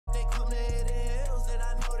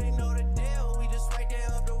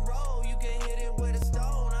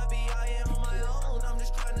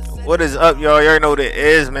What is up, y'all? You already know what it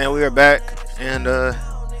is, man. We are back. And,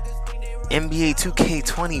 NBA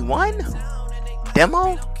 2K21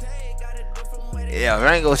 demo? Yeah, if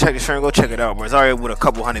I ain't go check the stream, go check it out, bro. It's already with a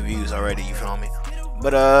couple hundred views already, you feel me?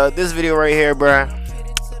 But, this video right here, bro,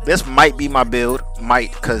 this might be my build.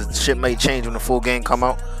 Might, because shit might change when the full game come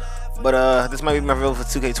out. But, this might be my build for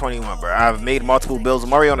 2K21, bro. I've made multiple builds.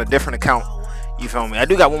 I'm already on a different account. You feel me? I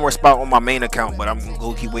do got one more spot on my main account, but I'm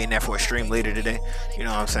gonna keep waiting there for a stream later today. You know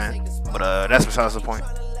what I'm saying? But that's besides the point.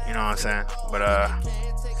 You know what I'm saying? But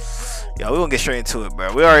yeah, we gonna get straight into it,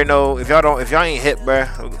 bro. We already know if y'all ain't hit, bro.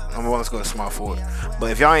 Let's go to small forward. But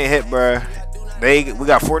if y'all ain't hit, bro, we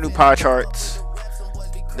got 4 new pie charts.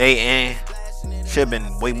 Should have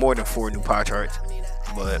been way more than 4 new pie charts,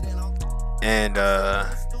 but and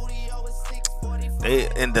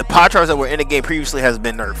the pie charts that were in the game previously has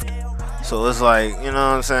been nerfed. So it's like, you know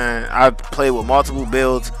what I'm saying? I played with multiple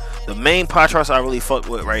builds. The main pie charts I really fuck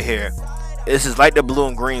with right here. This is like the blue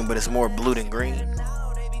and green, but it's more blue than green.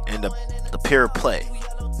 And the pure play.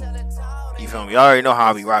 You feel me? Y'all already know how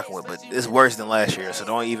I be rocking with, but it's worse than last year. So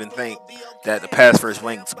don't even think that the pass first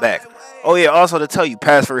wing's back. Oh yeah, also to tell you,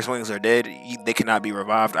 pass first wings are dead. They cannot be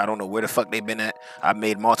revived. I don't know where the fuck they've been at. I've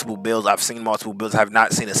made multiple builds. I've seen multiple builds. I have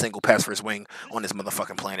not seen a single pass first wing on this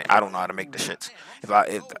motherfucking planet. I don't know how to make the shits.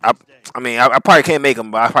 I probably can't make them,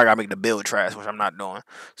 but I probably gotta make the build trash, which I'm not doing.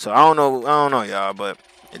 So I don't know, y'all. But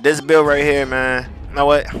this build right here, man. You know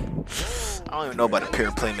what? I don't even know about the pure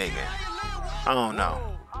playmaking. I don't know.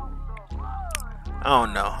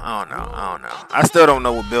 I still don't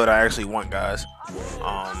know what build I actually want, guys.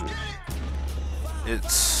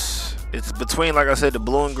 It's between, like I said, the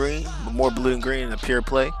blue and green, but more blue and green and the pure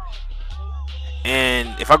play. And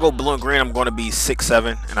if I go blue and green, I'm going to be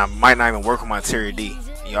 6'7", and I might not even work on my interior D.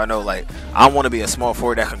 Y'all know, like, I want to be a small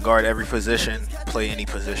forward that can guard every position, play any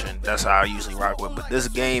position. That's how I usually rock with. But this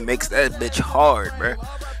game makes that bitch hard, bruh.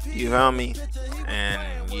 You feel me?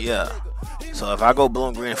 And yeah. So if I go blue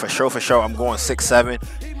and green, for sure, I'm going 6'7".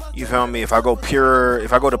 You feel me? If I go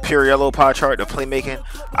to pure yellow pie chart, the playmaking,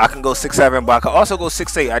 I can go 6'7", but I can also go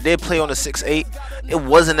 6'8". I did play on the 6'8". It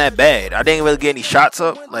wasn't that bad. I didn't really get any shots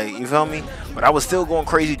up, like, you feel me? But I was still going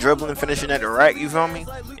crazy, dribbling, finishing at the rack. You feel me?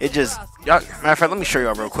 It just, y'all. Matter of fact, let me show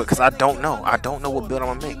y'all real quick, cause I don't know what build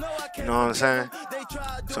I'm gonna make. You know what I'm saying?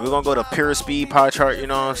 So we're gonna go to pure speed pie chart. You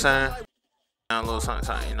know what I'm saying? A little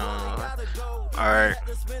something, you know. All right.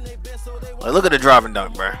 Like, look at the driving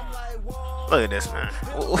dunk, bro. Look at this, man.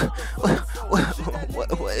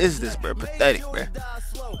 What is this, bro? Pathetic, bro.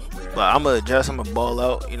 But I'm going to ball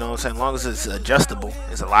out, you know what I'm saying? As long as it's adjustable.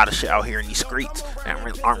 There's a lot of shit out here in these streets that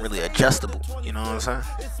aren't really adjustable, you know what I'm saying?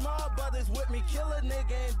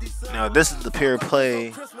 Now, this is the pure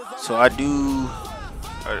play, so I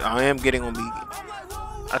am getting on the,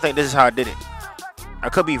 I think this is how I did it. I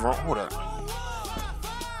could be wrong. Hold up.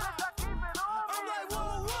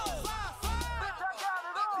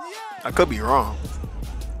 I could be wrong,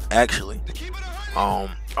 actually. Oh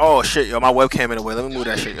shit, yo, my webcam in the way. Let me move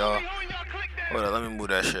that shit, y'all. Hold up, let me move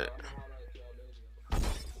that shit.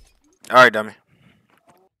 All right, dummy.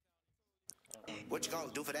 What you gonna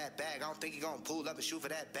do for that bag? I don't think you gonna pull up and shoot for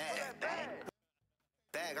that bag.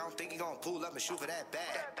 I don't think you gonna pull up and shoot for that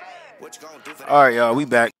bag. What you gonna do for that? All right, y'all, we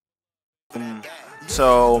back.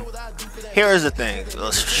 So here is the thing: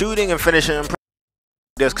 shooting and finishing.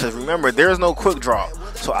 This, because remember, there's no quick draw,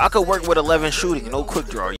 so I could work with 11 shooting, no quick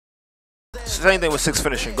draw. Same thing with 6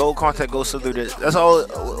 finishing. Gold contact goes through this. That's all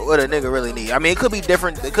what a nigga really need. I mean, it could be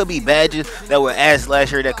different. It could be badges that were ass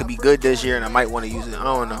last year that could be good this year, and I might want to use it. I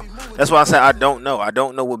don't know. That's why I said I don't know. I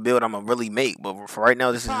don't know what build I'm gonna really make. But for right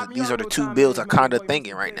now, these are the 2 builds I'm kind of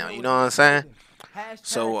thinking right now. You know what I'm saying?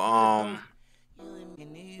 So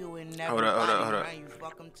hold up.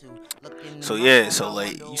 So yeah, so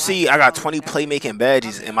like you see, I got 20 playmaking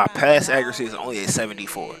badges, and my pass accuracy is only at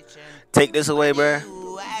 74. Take this away, bruh.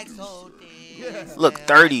 Look,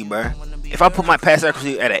 30, bruh. If I put my pass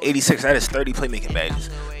accuracy at an 86, that is 30 playmaking badges.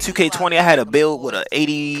 2K20, I had a build with a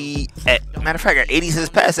 80. Matter of fact, at 86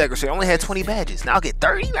 pass accuracy, I only had 20 badges. Now I get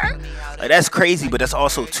 30, man. Like, that's crazy, but that's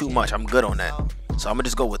also too much. I'm good on that. So I'm gonna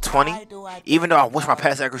just go with 20, even though I wish my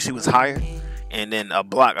pass accuracy was higher. And then a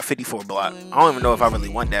 54 block. I don't even know if I really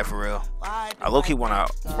want that for real. I low-key want to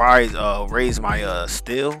raise my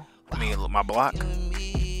steal. My block.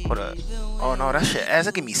 Hold up. Oh no, that shit ass.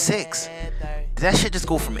 That give me 6. Did that shit just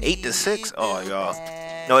go from 8 to 6? Oh y'all.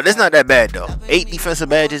 No, it's not that bad though. 8 defensive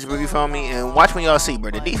badges, you feel me? And watch when y'all see,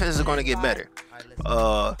 bro. The defense is gonna get better.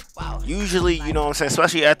 Usually, you know what I'm saying,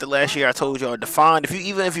 especially after last year, I told y'all Define.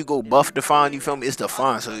 Even if you go buff Define, you feel me? It's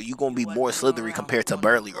Define, so you gonna be more slithery compared to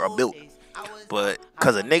Burley or Built. But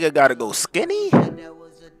cause a nigga gotta go skinny,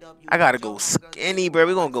 I gotta go skinny, bro.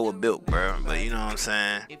 We gonna go with built, bro. But you know what I'm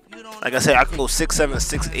saying? Like I said, I can go 6'7",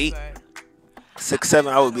 6'8".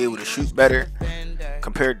 6'7", I would be able to shoot better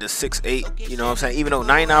compared to 6'8". You know what I'm saying? Even though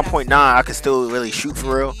 99.9, I can still really shoot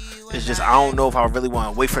for real. It's just I don't know if I really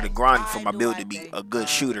want to wait for the grind for my build to be a good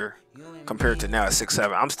shooter compared to now at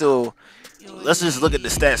 6'7". I'm still. Let's just look at the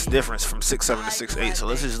stats difference from 6'7" to 6'8". So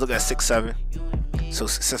let's just look at 6'7". So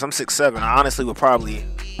since I'm 6'7", I honestly would probably.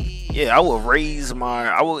 Yeah, I will raise my.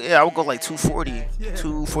 I will go like 240,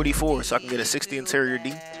 244, so I can get a 60 interior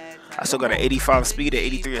D. I still got an 85 speed, an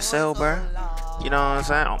 83 SL, bro. You know what I'm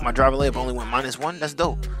saying? My driver layup only went -1. That's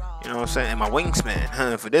dope. You know what I'm saying? And my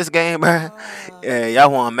wingspan for this game, bro. Yeah, y'all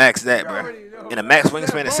want to max that, bro. And a max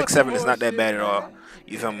wingspan at 6'7" is not that bad at all.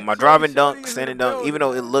 You feel me? My driving dunk, standing dunk, even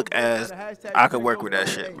though it look as I could work with that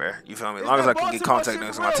shit, bro. You feel me? As long as I can get contact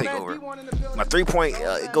dunks on my takeover. My 3-point,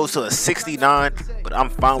 it goes to a 69, but I'm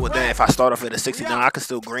fine with that. If I start off at a 69, I can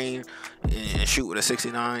still green and shoot with a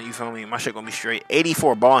 69. You feel me? My shit gonna be straight.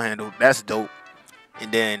 84 ball handle, that's dope.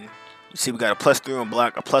 And then you see we got a +3 on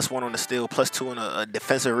block, a +1 on the steal, +2 on a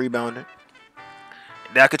defensive rebounder.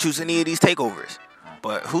 Then I could choose any of these takeovers.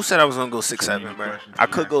 But who said I was gonna go 6'7", bro? I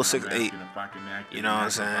could go 6'8". You know what I'm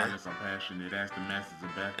saying?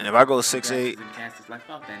 And if I go 6'8",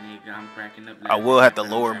 I will have to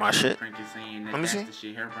lower my shit. Let me see.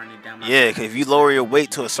 Yeah, cause if you lower your weight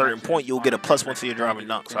to a certain point, you'll get a +1 to your driving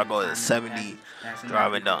dunk. So I go at 70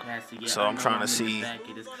 driving dunk. So I'm trying to see.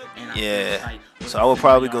 Yeah. So I would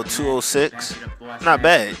probably go 206. Not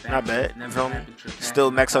bad. Not bad. You feel me? Still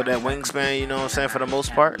max out that wingspan. You know what I'm saying? For the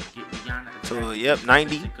most part. So yep,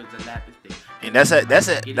 90. And that's that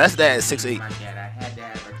at 6'8".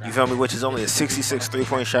 You feel me? Which is only a 66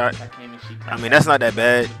 3-point shot. I mean, that's not that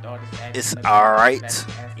bad. It's alright.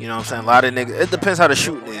 You know what I'm saying? A lot of niggas. It depends how the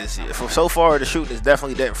shooting is. So far, the shooting is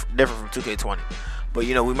definitely different from 2K20. But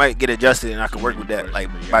you know, we might get adjusted, and I can work with that like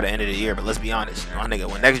by the end of the year. But let's be honest, my nigga,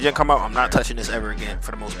 when next gen come out, I'm not touching this ever again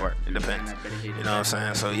for the most part. It depends. You know what I'm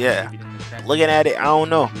saying? So yeah, looking at it, I don't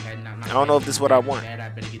know. I don't know if this is what I want.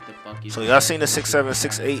 So y'all seen the 6'7",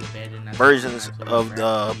 6'8" versions of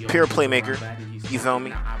the pure playmaker. You feel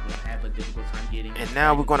me? And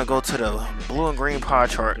now we're gonna go to the blue and green pie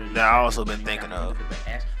chart that I also been thinking of.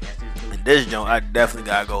 In this joint, I definitely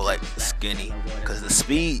gotta go like skinny, cause the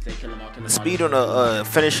speed on the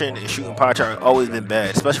finishing and shooting pie chart always been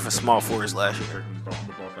bad, especially for small forwards last year.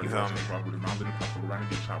 You feel me?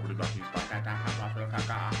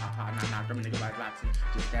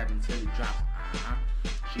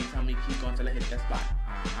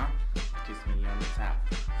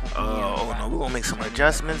 Oh no, we're gonna make some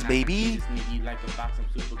adjustments, baby.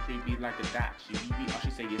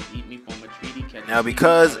 Now,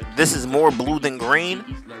 because this is more blue than green,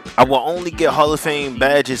 I will only get Hall of Fame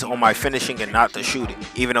badges on my finishing and not the shooting,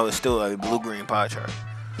 even though it's still a blue-green pie chart.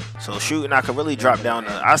 So shooting, I can really drop down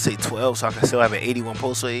to, I say 12, so I can still have an 81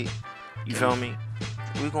 post weight. You feel me?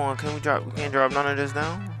 We can't drop none of this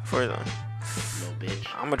down further.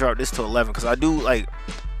 I'm gonna drop this to 11 because I do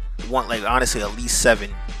want honestly at least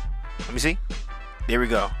 7. Let me see. There we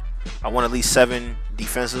go. I want at least 7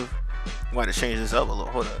 defensive. I'm going to change this up a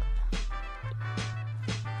little. Hold up.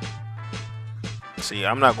 See,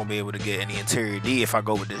 I'm not gonna be able to get any interior D if I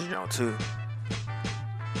go with this jump too.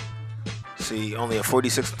 See, only a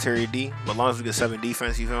 46 interior D, but as long as we get 7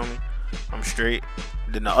 defense, you feel me? I'm straight.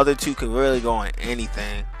 Then the other 2 can really go on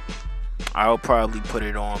anything. I'll probably put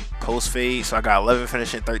it on post fade. So I got 11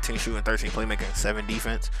 finishing, 13 shooting, 13 playmaking, and 7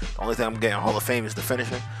 defense. The only thing I'm getting Hall of Fame is the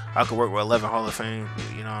finishing. I could work with 11 Hall of Fame.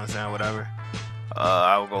 You know what I'm saying? Whatever.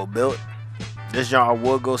 I will go built. This jump I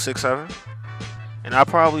would go 6'7", and I'll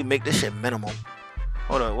probably make this shit minimum.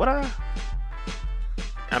 Hold up,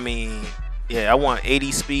 I mean, yeah, I want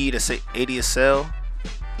 80 speed, 80 SL.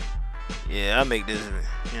 Yeah, I make this.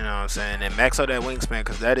 You know what I'm saying? And max out that wingspan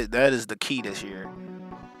because that is the key this year.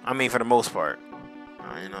 I mean, for the most part.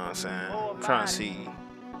 You know what I'm saying? I'm trying to see.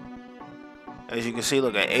 As you can see,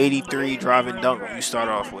 look at 83 driving dunk when you start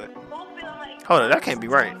off with. Hold on, that can't be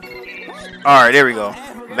right. All right, there we go.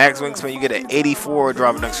 Max wingspan, you get an 84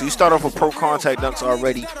 driving dunk. So you start off with pro contact dunks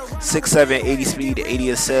already. 6'7", 80 speed,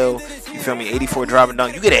 80 SL. You feel me? 84 driving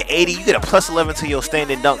dunk. You get an 80. You get a +11 to your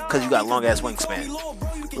standing dunk because you got long ass wingspan.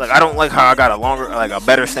 Like, I don't like how I got a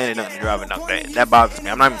better standing dunk than driving dunk. That bothers me.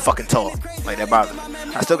 I'm not even fucking tall. Like, that bothers me.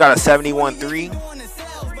 I still got a 71.3.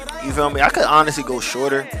 You feel me? I could honestly go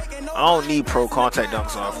shorter. I don't need pro contact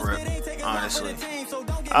dunks off rip, honestly.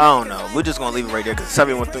 I don't know. We're just gonna leave it right there because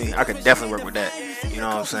 713, I could definitely work with that. You know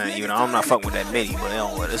what I'm saying? You know, I'm not fucking with that mini, but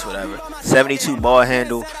it's whatever. 72 ball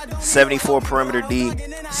handle, 74 perimeter D,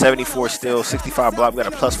 74 steal, 65 block. We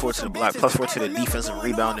got a +4 to the block, +4 to the defensive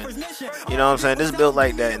rebounding. You know what I'm saying? This build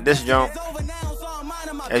like that, and this jump,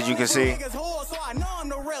 as you can see.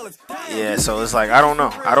 Yeah, so it's like I don't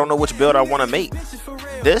know which build I want to make.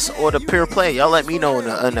 This or the pure play. Y'all let me know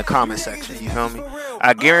in the comment section. You feel me?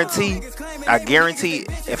 I guarantee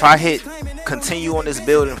if I hit continue on this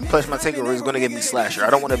build and push my takeover, it's gonna give me slasher. I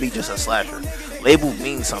don't want to be just a slasher. Label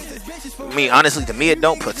means something. I mean, honestly, to me it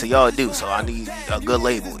don't, but to y'all it do. So I need a good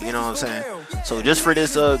label. You know what I'm saying? So just for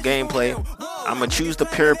this gameplay, I'm gonna choose the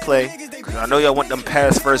pure play because I know y'all want them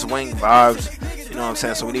pass first wing vibes. You know what I'm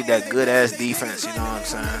saying? So we need that good ass defense. You know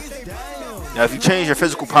what I'm saying? Now, if you change your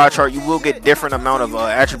physical pie chart, you will get different amount of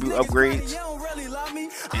attribute upgrades.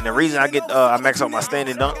 And the reason I max out my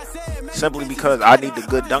standing dunk simply because I need the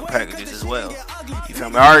good dunk packages as well. You feel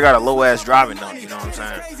me? I already got a low ass driving dunk. You know what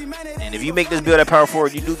I'm saying? And if you make this build at power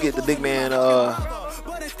forward, you do get the big man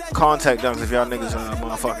contact dunks if y'all niggas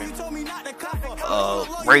motherfucking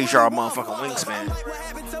raise y'all motherfucking wingspan.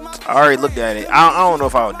 I already looked at it. I don't know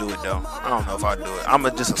if I would do it though. I don't know if I would do it. I'm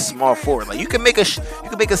just a small forward. Like you can make a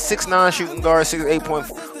 6'9" shooting guard,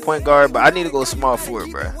 6'8" point guard, but I need to go small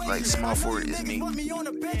forward, bro. Like small forward is me.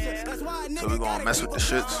 So we're gonna mess with the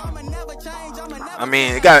shits. I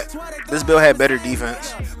mean, this build had better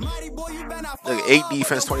defense. Like 8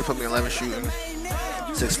 defense, 20 put me 11 shooting,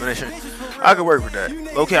 6 finishing. I could work with that.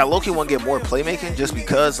 I low-key want to get more playmaking just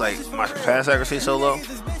because like my pass accuracy is so low.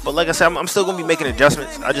 But like I said, I'm still gonna be making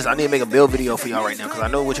adjustments. I need to make a build video for y'all right now because I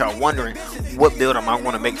know what y'all wondering. What build am I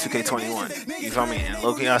want to make 2K21? You feel me? And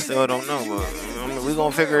low-key, I still don't know, but we're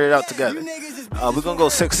gonna figure it out together. We're gonna go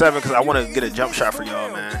 6-7 because I want to get a jump shot for y'all,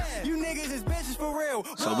 man.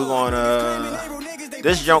 So we're going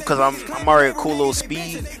this jump because I'm already a cool little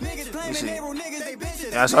speed. Let me see.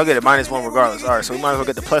 Yeah, so I'll get it -1 regardless. All right, so we might as well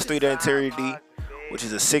get the +3 to interior D, which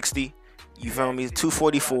is a 60. You feel me?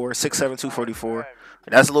 244, 6'7", 244.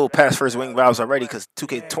 That's a little past first wing vibes already because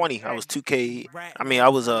 2K20, I was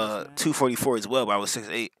 244 as well, but I was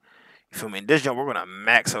 6'8". You feel me? In this jump, we're gonna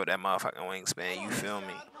max out that motherfucking wingspan. You feel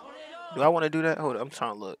me? Do I want to do that? Hold up, I'm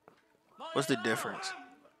trying to look. What's the difference?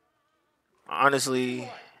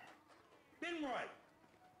 Honestly,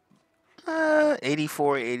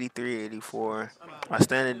 84, 83, 84. My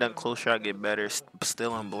standing dunk close shot get better.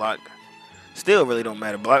 Still on block. Still really don't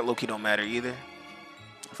matter. Block low-key don't matter either.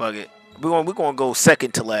 Fuck it. We're gonna go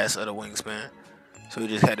second to last of the wingspan. So we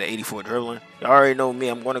just had the 84 dribbling. Y'all already know me.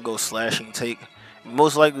 I'm gonna go slashing take.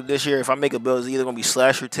 Most likely this year, if I make a build, it's either gonna be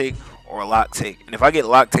slasher take or lock take. And if I get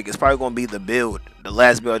lock take, it's probably gonna be the build. The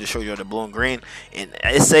last build I just showed you, the blue and green. And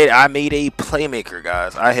it said I made a playmaker,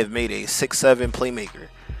 guys. I have made a 6'7" playmaker.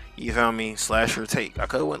 You feel me? Slasher take. I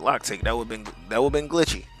could have went lock take. That would have been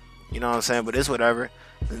glitchy. You know what I'm saying? But it's whatever.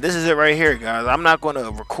 And this is it right here, guys. I'm not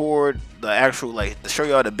gonna record the actual to show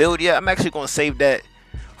y'all the build yet. I'm actually gonna save that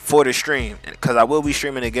for the stream because I will be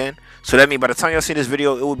streaming again. So that means by the time y'all see this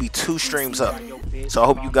video, it will be 2 streams up. So I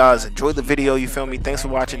hope you guys enjoyed the video. You feel me? Thanks for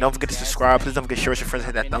watching. Don't forget to subscribe. Please don't forget to share with your friends.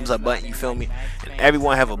 Hit that thumbs up button. You feel me? And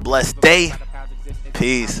everyone have a blessed day.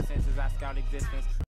 Peace.